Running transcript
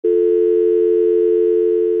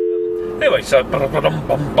Anyway, so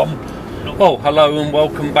well, hello and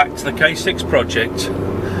welcome back to the K6 project.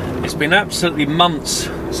 It's been absolutely months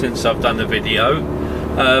since I've done a video.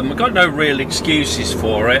 I've got no real excuses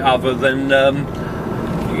for it other than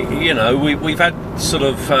you know, we've had sort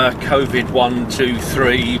of COVID 1, 2,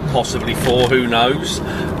 3, possibly 4, who knows,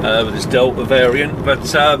 with this Delta variant, but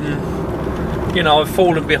you know, I've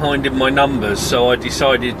fallen behind in my numbers, so I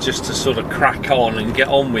decided just to sort of crack on and get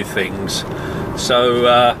on with things.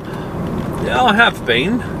 So yeah, I have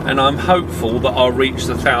been, and I'm hopeful that I'll reach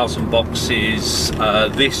the 1,000 boxes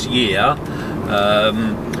this year. I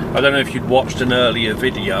don't know if you'd watched an earlier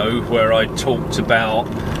video where I talked about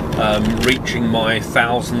reaching my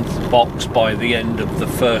 1,000th box by the end of the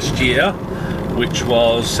first year, which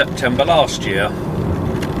was September last year.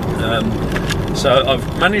 So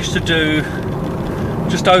I've managed to do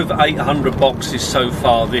just over 800 boxes so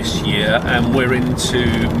far this year, and we're into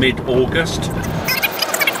mid-August.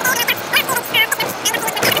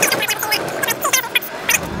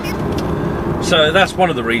 So that's one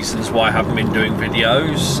of the reasons why I haven't been doing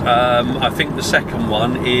videos. I think the second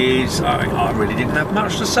one is I really didn't have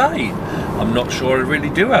much to say. I'm not sure I really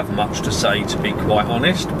do have much to say, to be quite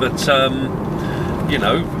honest, but you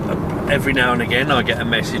know, every now and again I get a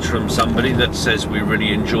message from somebody that says we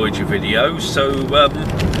really enjoyed your videos. So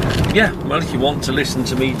yeah, well, if you want to listen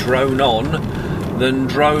to me drone on, then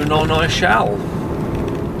drone on I shall.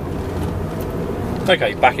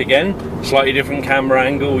 Okay, back again, slightly different camera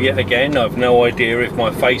angle yet again. I've no idea if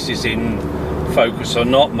my face is in focus or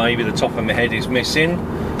not. Maybe the top of my head is missing.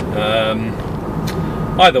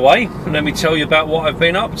 Either way, let me tell you about what I've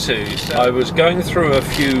been up to. So I was going through a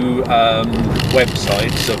few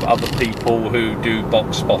websites of other people who do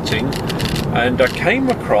box spotting, and I came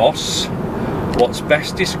across what's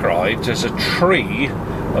best described as a tree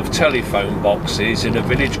of telephone boxes in a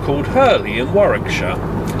village called Hurley in Warwickshire.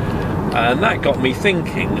 And that got me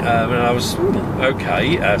thinking, and I was,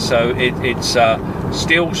 okay, so it's a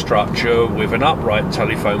steel structure with an upright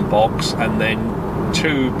telephone box and then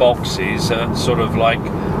two boxes at sort of like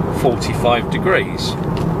 45 degrees.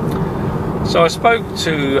 So I spoke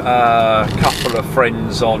to a couple of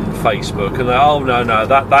friends on Facebook, and they, oh no,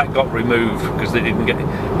 that got removed because he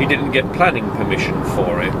didn't get planning permission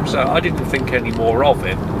for it. So I didn't think any more of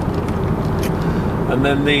it. And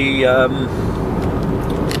then the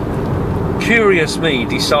curious me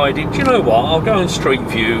decided, you know what, I'll go and street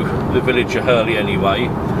view the village of Hurley anyway.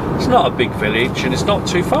 It's not a big village and it's not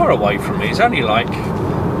too far away from me. It's only like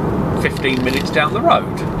 15 minutes down the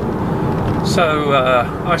road. So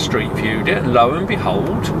I street viewed it, and lo and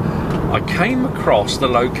behold, I came across the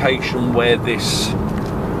location where this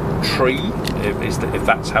tree, if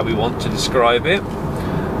that's how we want to describe it,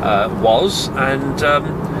 was, and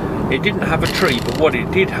it didn't have a tree, but what it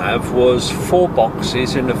did have was 4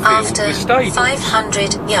 boxes in a field with stables. After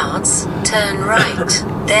 500 yards, turn right.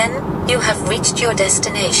 Then you have reached your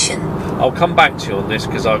destination. I'll come back to you on this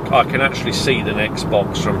because I can actually see the next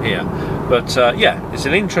box from here. But yeah, it's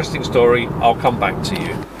an interesting story. I'll come back to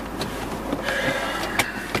you.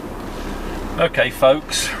 Okay,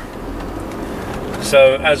 folks.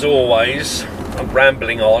 So, as always, I'm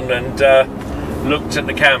rambling on and looked at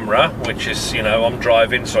the camera, which is, you know, I'm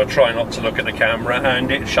driving, so I try not to look at the camera, and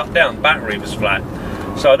it shut down. Battery was flat.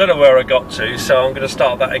 So I don't know where I got to, so I'm going to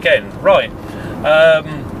start that again. Right.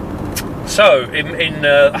 So in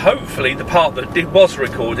hopefully the part that was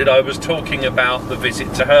recorded, I was talking about the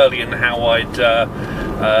visit to Hurley and how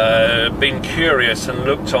I'd been curious and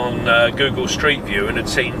looked on Google Street View and had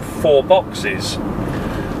seen 4 boxes.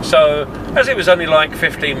 So as it was only like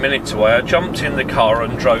 15 minutes away, I jumped in the car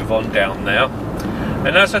and drove on down there.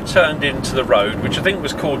 And as I turned into the road, which I think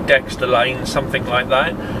was called Dexter Lane, something like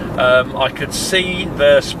that, I could see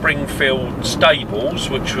the Springfield stables,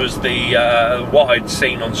 which was the what I'd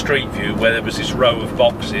seen on Street View, where there was this row of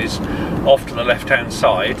boxes off to the left-hand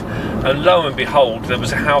side. And lo and behold, there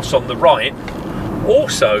was a house on the right,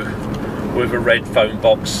 also with a red phone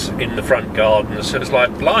box in the front garden. So it's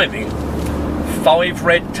like, blimey, 5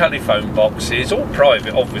 red telephone boxes, all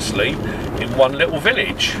private obviously, in one little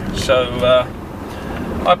village. So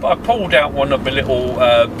I pulled out one of my little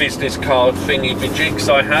business card thingy jigs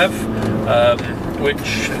I have, which,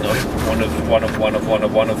 hang on,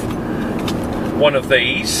 one of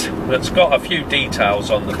these that's got a few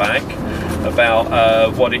details on the back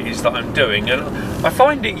about what it is that I'm doing, and I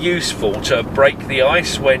find it useful to break the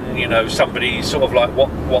ice when, you know, somebody's sort of like,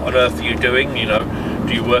 what on earth are you doing? You know,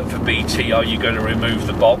 do you work for BT? Are you going to remove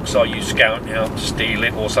the box? Are you scouting out to steal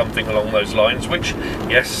it or something along those lines? Which,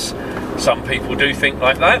 yes, some people do think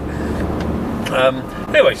like that.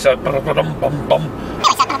 Anyway, so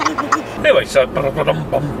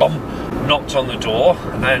knocked on the door,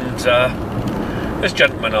 and this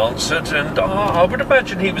gentleman answered, and I would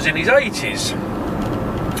imagine he was in his 80s.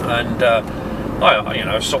 And I, you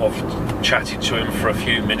know, sort of chatted to him for a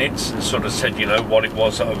few minutes and sort of said, you know, what it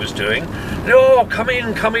was that I was doing. And, oh, come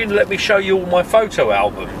in, let me show you all my photo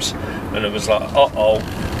albums. And it was like, uh-oh,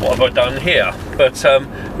 what have I done here? But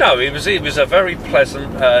no, he was a very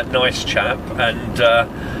pleasant, nice chap, and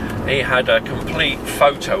he had a complete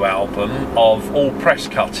photo album of all press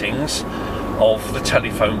cuttings of the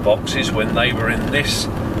telephone boxes when they were in this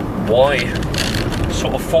Y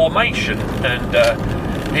sort of formation. And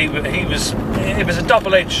it was a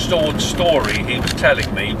double-edged sword story he was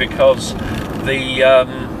telling me, because the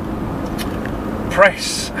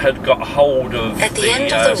press had got hold of at the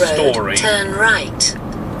end of the road, story, turn right,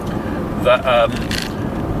 that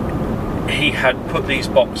he had put these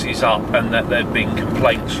boxes up, and that there'd been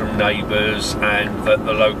complaints from neighbours, and that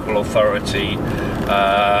the local authority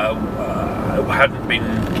hadn't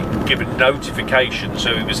been given notification,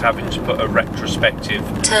 so he was having to put a retrospective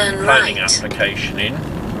planning application in.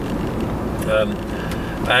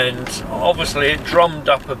 And obviously it drummed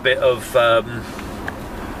up a bit of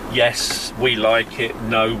yes, we like it,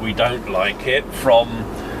 no, we don't like it, from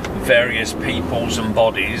various peoples and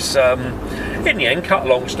bodies. In the end, cut a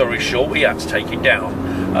long story short, he had to take it down.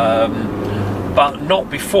 But not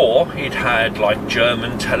before. He'd had like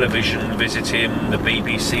German television visit him, the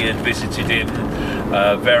BBC had visited him,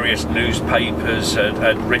 various newspapers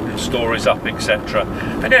had written stories up, etc.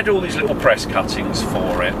 And he had all these little press cuttings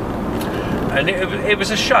for it. And it was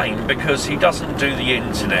a shame, because he doesn't do the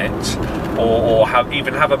internet or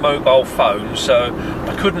even have a mobile phone, so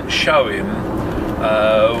I couldn't show him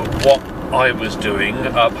what I was doing,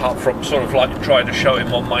 apart from sort of like trying to show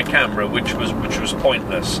him on my camera, which was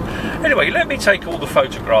pointless. Anyway, let me take all the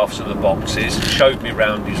photographs of the boxes, showed me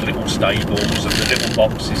around his little stables and the little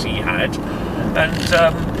boxes he had,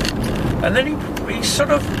 and then he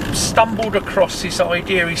sort of stumbled across this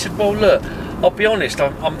idea. He said, well, look, I'll be honest,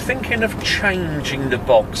 I'm thinking of changing the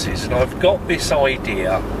boxes, and I've got this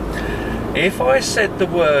idea. If I said the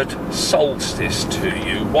word solstice to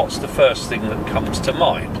you, what's the first thing that comes to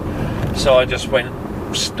mind? So I just went,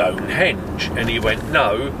 Stonehenge. And he went,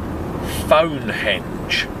 no,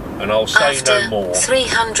 Phonehenge. And I'll say no more. After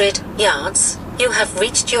 300 yards, you have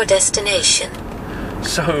reached your destination.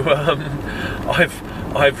 So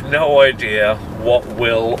I've no idea what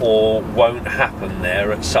will or won't happen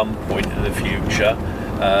there at some point in the future.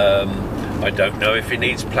 I don't know if he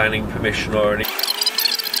needs planning permission or anything.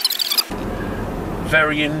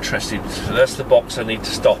 Very interested. So that's the box I need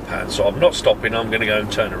to stop at. So I'm not stopping, I'm going to go and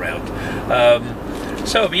turn around.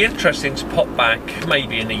 So it'll be interesting to pop back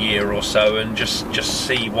maybe in a year or so and just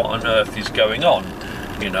see what on earth is going on.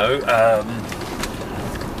 You know,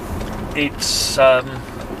 it's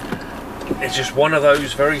just one of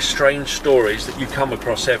those very strange stories that you come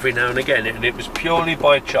across every now and again, and it was purely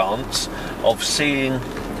by chance of seeing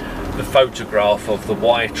the photograph of the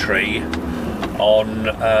Y tree on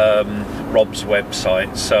Rob's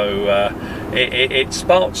website. So it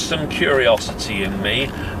sparked some curiosity in me,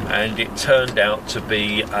 and it turned out to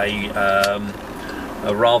be a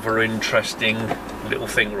rather interesting little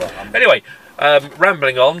thing. Anyway,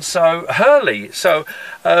 rambling on. So Hurley. So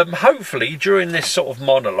hopefully during this sort of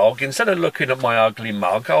monologue, instead of looking at my ugly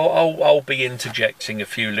mug, I'll be interjecting a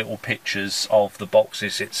few little pictures of the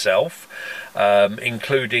boxes itself,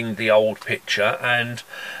 including the old picture. And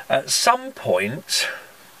at some point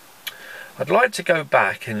I'd like to go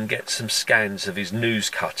back and get some scans of his news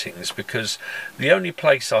cuttings, because the only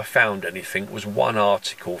place I found anything was one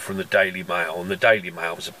article from the Daily Mail, and the Daily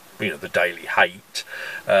Mail was, you know, the Daily Hate.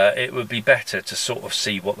 It would be better to sort of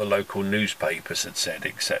see what the local newspapers had said,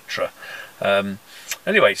 etc.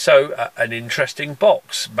 Anyway, so an interesting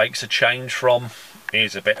box makes a change from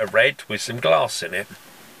here's a bit of red with some glass in it.